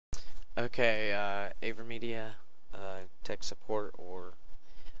Okay, Avermedia tech support, or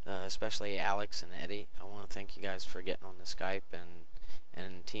especially Alex and Eddie, I want to thank you guys for getting on the Skype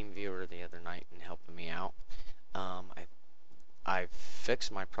and TeamViewer the other night and helping me out. Um, I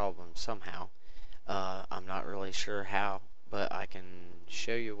fixed my problem somehow. I'm not really sure how, but I can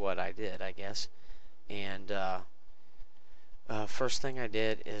show you what I did, I guess. And first thing I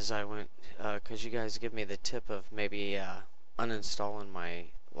did is I went, because you guys give me the tip of maybe uninstalling my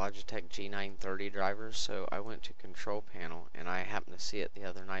Logitech G930 drivers, so I went to Control Panel, and I happened to see it the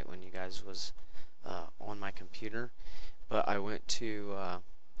other night when you guys was on my computer. But I went to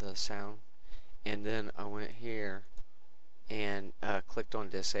the sound, and then I went here and clicked on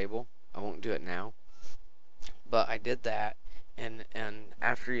Disable. I won't do it now, but I did that, and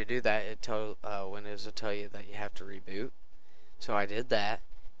after you do that, it tell Windows will tell you that you have to reboot. So I did that,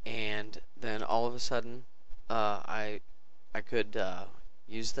 and then all of a sudden, I could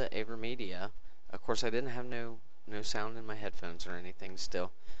use the Avermedia. Of course, I didn't have no sound in my headphones or anything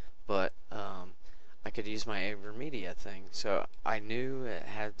still, but I could use my Avermedia thing. So I knew it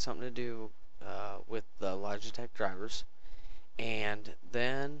had something to do with the Logitech drivers, and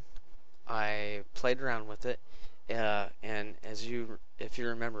then I played around with it. And if you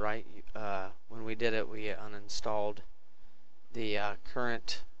remember right, when we did it, we uninstalled the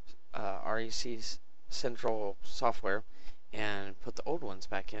current REC Central software and put the old ones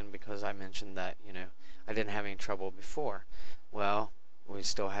back in, because I mentioned that, I didn't have any trouble before. Well, we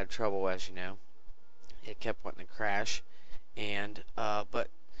still had trouble, as you know. It kept wanting to crash, and but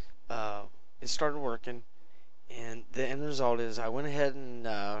it started working, and the end result is I went ahead and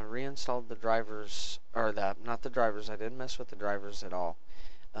reinstalled the drivers, or not the drivers. I didn't mess with the drivers at all.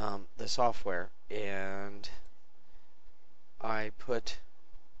 The software, and I put,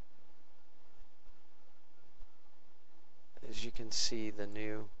 as you can see, the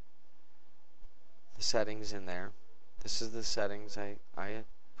settings in there. This is the settings I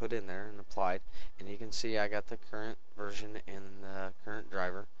put in there and applied, and you can see I got the current version and the current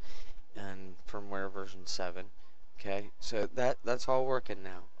driver and firmware version 7. Okay, so that's all working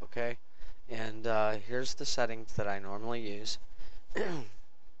now. Okay, and here's the settings that I normally use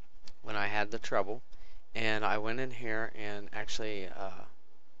when I had the trouble. And I went in here, and actually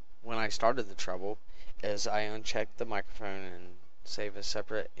when I started the trouble is I unchecked the microphone and save a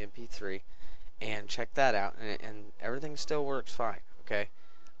separate MP3 and check that out, and everything still works fine. Okay,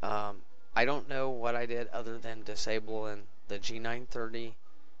 I don't know what I did other than disabling the G930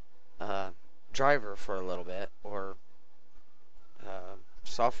 driver for a little bit, or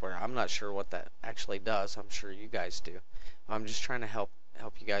software. I'm not sure what that actually does. I'm sure you guys do. I'm just trying to help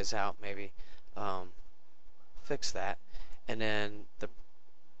you guys out, maybe fix that. And then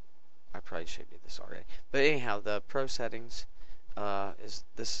I probably showed you this already, but anyhow, the pro settings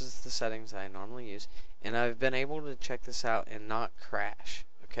this is the settings I normally use, and I've been able to check this out and not crash.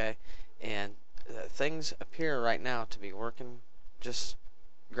 Okay, and things appear right now to be working just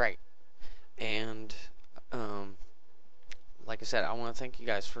great. And like I said, I want to thank you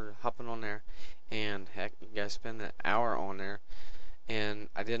guys for hopping on there, and heck, you guys spend an hour on there, and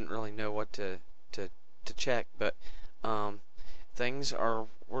I didn't really know what to check, but things are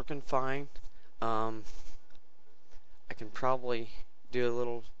working fine. I can probably do a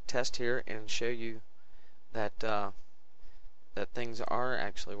little test here and show you that that things are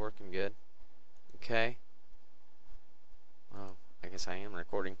actually working good. Okay. Well, I guess I am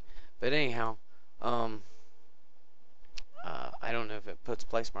recording, but anyhow, I don't know if it puts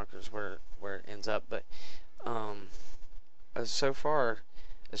place markers where it ends up, but so far,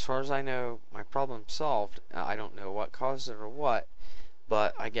 as far as I know, my problem's solved. I don't know what caused it or what,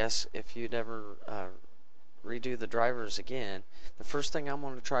 but I guess if you'd ever redo the drivers again, the first thing I'm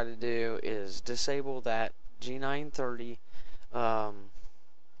going to try to do is disable that G930. I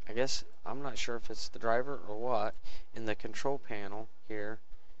guess I'm not sure if it's the driver or what in the control panel here,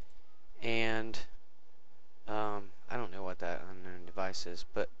 and I don't know what that unknown device is,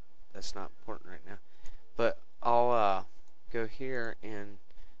 but that's not important right now. But I'll go here and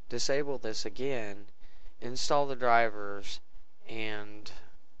disable this again, install the drivers, and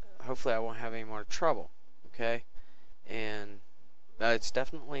hopefully I won't have any more trouble. Okay, and it's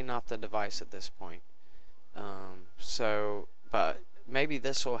definitely not the device at this point. But maybe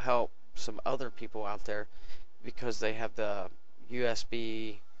this will help some other people out there, because they have the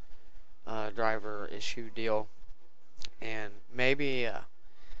USB driver issue deal, and maybe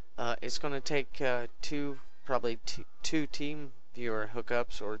it's going to take probably two TeamViewer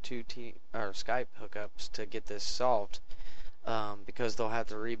hookups or Skype hookups to get this solved, because they'll have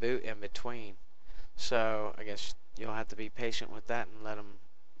to reboot in between. So I guess you'll have to be patient with that and let them,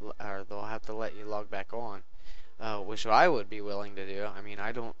 or have to let you log back on, which I would be willing to do. I mean,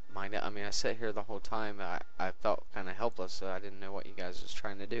 I don't mind it. I mean, I sit here the whole time. I felt kind of helpless, so I didn't know what you guys was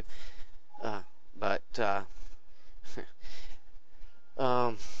trying to do. But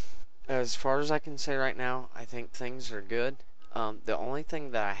as far as I can say right now, I think things are good. The only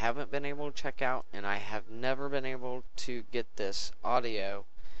thing that I haven't been able to check out, and I have never been able to get this audio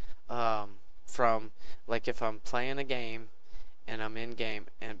from, like, if I'm playing a game and I'm in game,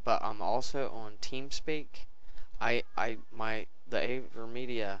 but I'm also on TeamSpeak, the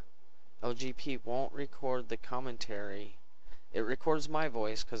Avermedia LGP won't record the commentary. It records my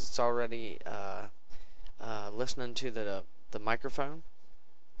voice because it's already listening to the microphone,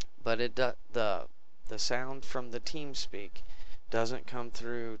 but the sound from the TeamSpeak doesn't come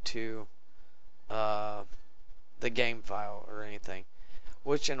through to the game file or anything,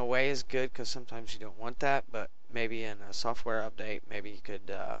 which in a way is good because sometimes you don't want that, but maybe in a software update, maybe you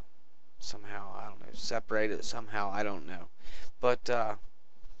could somehow, I don't know, separate it somehow, I don't know. But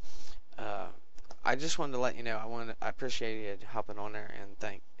I just wanted to let you know, I appreciate you hopping on there,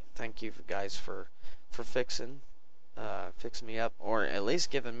 and thank you guys for fixing me up, or at least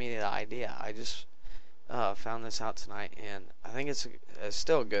giving me the idea. I just found this out tonight, and I think it's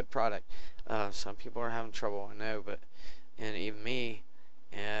still a good product. Some people are having trouble, I know, and even me,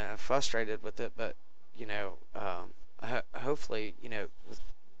 and I'm frustrated with it. But you know, hopefully, you know,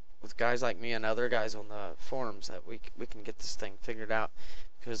 with guys like me and other guys on the forums, that we can get this thing figured out,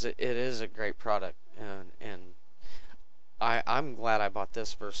 because it is a great product, and I'm glad I bought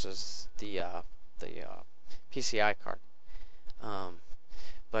this versus the PCI card.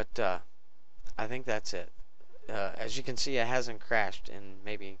 But I think that's it. As you can see, it hasn't crashed in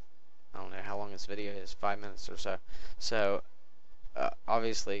maybe, I don't know how long this video is, 5 minutes or so. So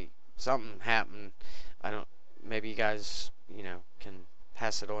obviously something happened. Maybe you guys, you know, can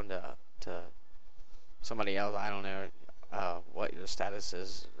pass it on to somebody else. I don't know what your status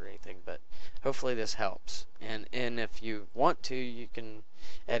is or anything, but hopefully this helps. And if you want to, you can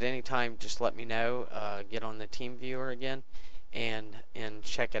at any time just let me know. Get on the team viewer again and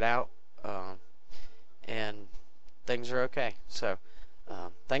check it out. And things are okay. So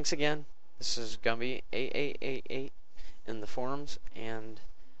thanks again. This is Gumby 8888 in the forums, and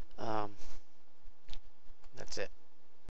that's it.